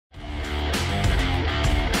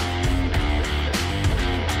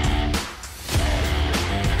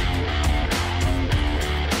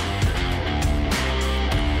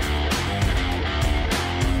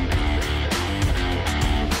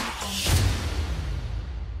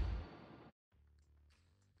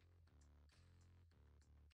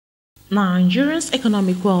Nigeria's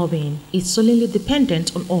economic well-being is solely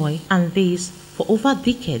dependent on oil, and this, for over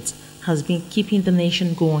decades, has been keeping the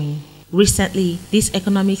nation going. Recently, this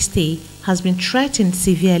economic stay has been threatened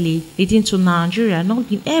severely, leading to Nigeria not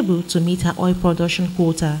being able to meet her oil production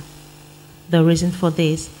quota. The reason for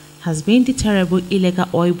this has been the terrible illegal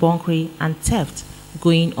oil bunkering and theft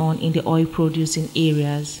going on in the oil-producing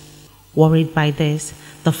areas. Worried by this,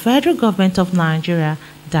 the federal government of Nigeria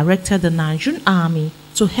directed the Nigerian army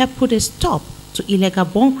to help put a stop to illegal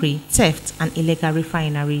bunkering, theft, and illegal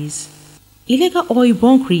refineries. Illegal oil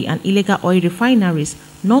bunkering and illegal oil refineries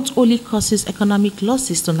not only causes economic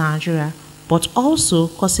losses to Nigeria, but also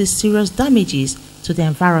causes serious damages to the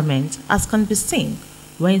environment, as can be seen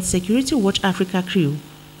when Security Watch Africa crew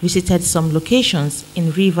visited some locations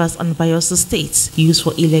in Rivers and Bayelsa states used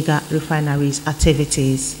for illegal refineries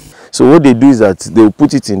activities. So what they do is that they will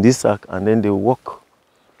put it in this sack and then they will walk.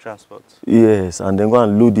 Transport. Yes, and then go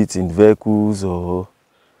and load it in vehicles or,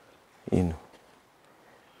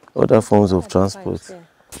 other forms of transport.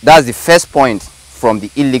 That's the first point from the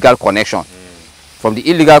illegal connection. From the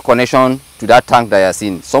illegal connection to that tank that you are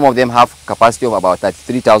seeing, some of them have capacity of about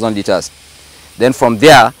 33,000 liters. Then from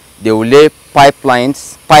there, they will lay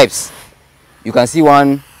pipes. You can see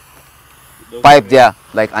one pipe there,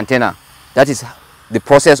 like antenna. That is the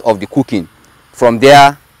process of the cooking. From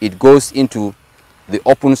there, it goes into the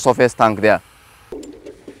open surface tank there.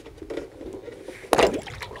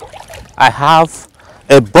 I have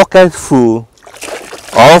a bucket full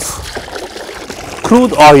of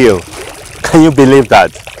crude oil. Can you believe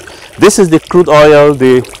that? This is the crude oil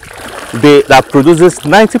that produces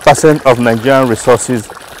 90% of Nigerian resources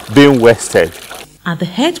being wasted. At the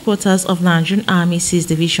headquarters of Nigerian Army 6th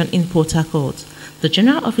Division in Port Harcourt, the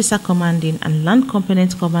General Officer Commanding and Land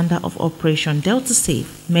Component Commander of Operation Delta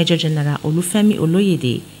Safe, Major General Olufemi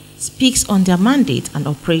Oloyede, speaks on their mandate and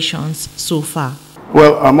operations so far.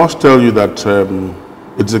 Well, I must tell you that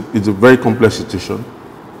it's a very complex situation,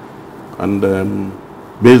 and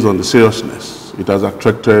based on the seriousness, it has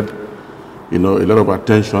attracted, a lot of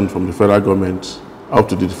attention from the federal government up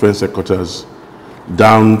to the defense headquarters,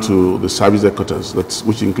 down to the service headquarters,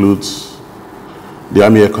 which includes the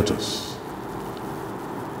army headquarters.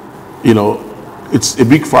 It's a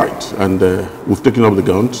big fight, and we've taken up the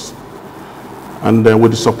guns, and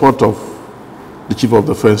with the support of the Chief of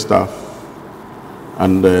Defense Staff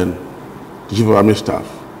and the Chief of Army Staff,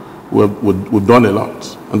 we've done a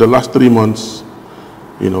lot. In the last 3 months,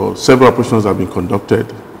 several operations have been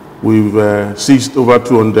conducted. We've seized over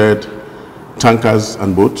 200 tankers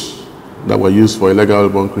and boats that were used for illegal oil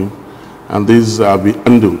bunkering, and these have been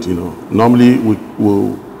handled. Normally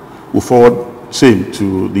we forward same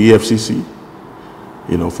to the EFCC,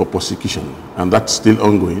 for prosecution, and that's still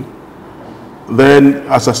ongoing. Then,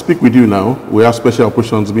 as I speak with you now, we have special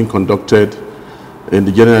operations being conducted in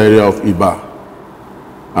the general area of Iba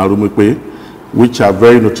and Rumikwe, which are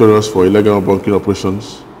very notorious for illegal bunkering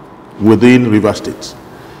operations within River State.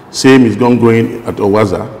 Same is ongoing at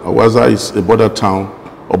Owaza. Owaza is a border town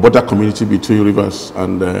or border community between Rivers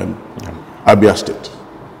and Abia State.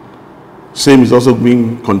 Same is also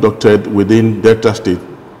being conducted within Delta State,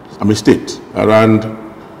 around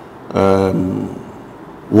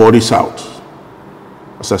Warri South.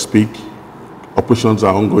 As I speak, operations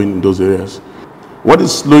are ongoing in those areas. What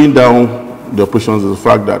is slowing down the operations is the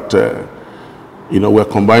fact that we're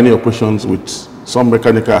combining operations with some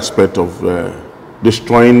mechanical aspect of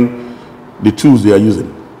destroying the tools they are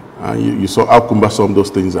using. You saw how cumbersome those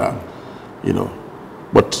things are,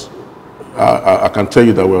 But I can tell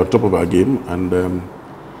you that we're on top of our game, and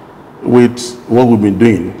with what we've been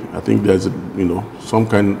doing, I think there's some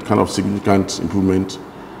kind of significant improvement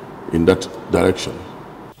in that direction.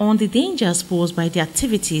 On the dangers posed by the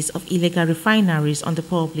activities of illegal refineries on the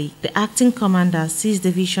public, the Acting Commander, 6th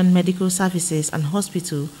Division Medical Services and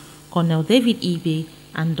Hospital, Colonel David Ibe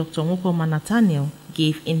and Dr. Mokoma Nathaniel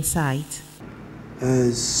gave insight.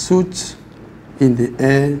 Soot in the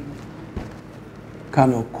air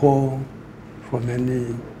can occur from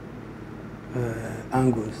many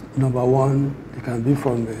angles. Number one, it can be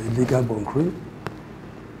from illegal bunkering,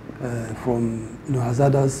 from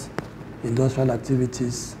hazardous industrial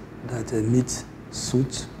activities that emit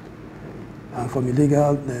soot, and from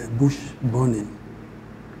illegal bush burning,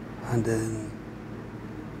 and then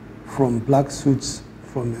from black soot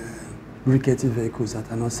from briquetting vehicles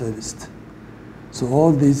that are not serviced. So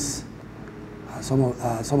all these are some of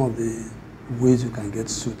the ways you can get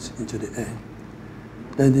soot into the air.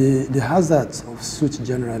 Then the hazards of soot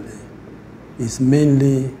generally is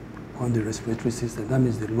mainly on the respiratory system, that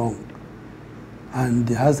means the lung. And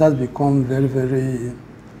the hazards become very, very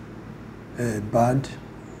bad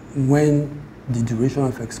when the duration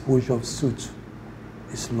of exposure of soot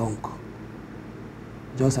is long,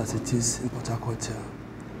 just as it is in Port Harcourt here.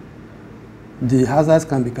 The hazards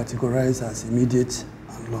can be categorized as immediate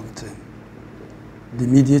and long-term. The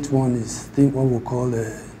immediate one is what we call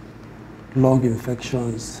lung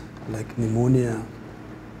infections like pneumonia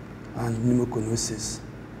and pneumoconiosis.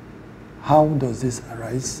 How does this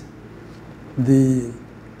arise? The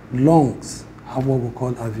lungs have what we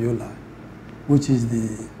call alveoli, which is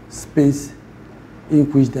the space in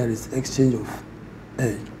which there is exchange of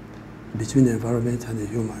air between the environment and the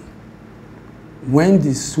human. When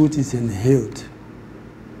the soot is inhaled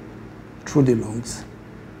through the lungs,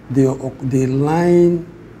 they line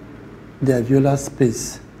the alveolar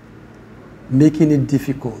space, making it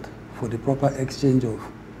difficult for the proper exchange of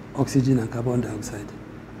oxygen and carbon dioxide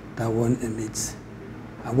that one emits.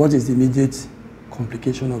 And what is the immediate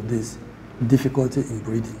complication of this? Difficulty in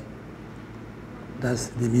breathing. That's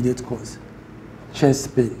the immediate cause.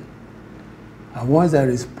 Chest pain. And once there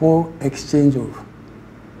is poor exchange of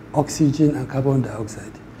oxygen and carbon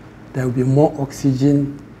dioxide, there will be more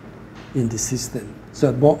oxygen in the system.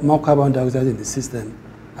 So more carbon dioxide in the system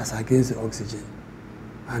as against the oxygen.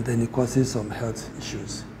 And then it causes some health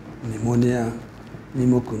issues. Pneumonia,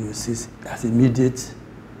 pneumoconiosis as immediate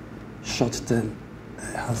short-term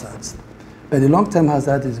hazards. But the long-term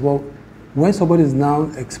hazard is when somebody is now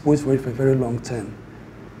exposed for it for a very long term,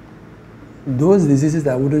 those diseases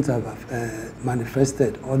that wouldn't have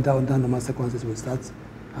manifested under normal circumstances will start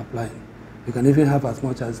applying. You can even have as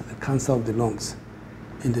much as a cancer of the lungs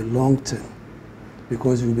in the long term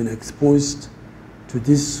because you've been exposed to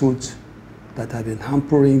this soot that have been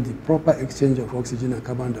hampering the proper exchange of oxygen and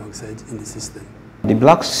carbon dioxide in the system. The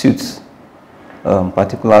black soot,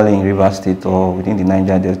 particularly in Rivers State or within the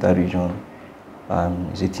Niger Delta region,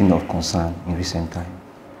 is a thing of concern in recent time.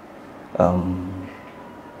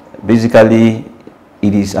 Basically,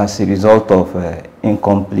 it is as a result of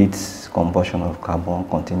incomplete combustion of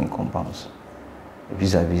carbon-containing compounds.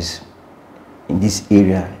 Vis-a-vis in this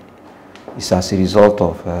area, it's as a result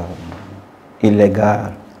of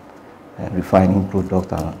illegal refining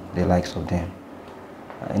product and the likes of them.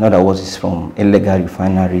 In other words, it's from illegal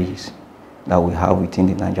refineries that we have within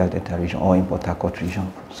the Niger Delta region or in Port Harcourt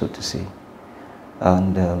region, so to say.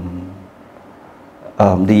 And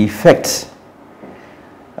the effect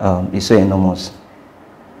is so enormous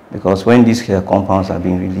because when these compounds are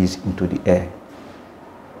being released into the air,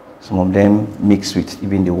 some of them mix with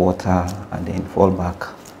even the water and then fall back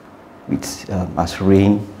with as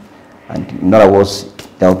rain. And in other words,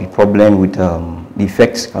 there will be problem with the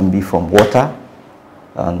effects can be from water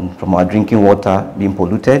and from our drinking water being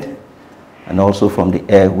polluted, and also from the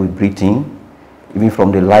air we breathe in, even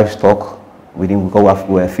from the livestock within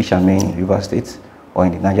we're fishermen in River State or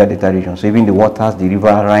in the Niger Delta region. So even the waters, the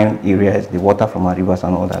riverine areas, the water from our rivers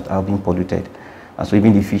and all that are being polluted. And so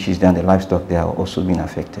even the fishes there and the livestock there are also being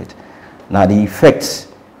affected. Now the effects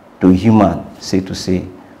to human, say to say,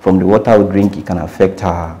 from the water we drink, it can affect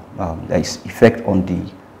our, there is effect on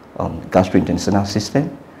the gastrointestinal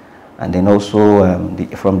system, and then also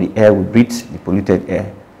from the air we breathe, the polluted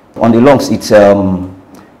air. On the lungs, it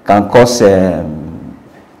can cause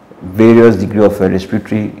various degree of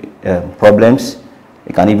respiratory problems.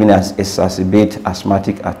 It can even exacerbate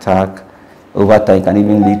asthmatic attack. Over time, it can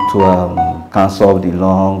even lead to cancer of the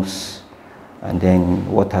lungs, and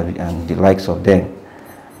then what have you, and the likes of them.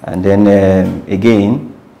 And then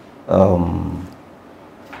again,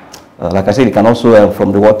 like I said, it can also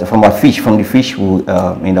from the water, from our fish, from the fish in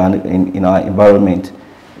our environment.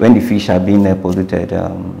 When the fish are being polluted,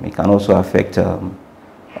 it can also affect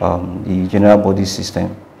the general body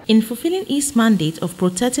system. In fulfilling its mandate of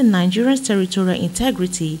protecting Nigeria's territorial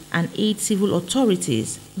integrity and aid civil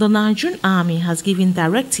authorities, the Nigerian Army has given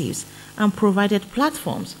directives and provided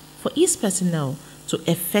platforms for its personnel to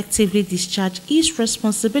effectively discharge its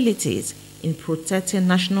responsibilities in protecting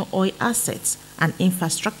national oil assets and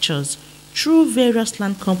infrastructures through various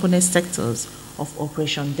land component sectors of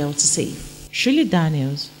Operation Delta Safe. Shirley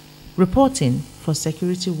Daniels, reporting for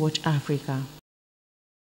Security Watch Africa.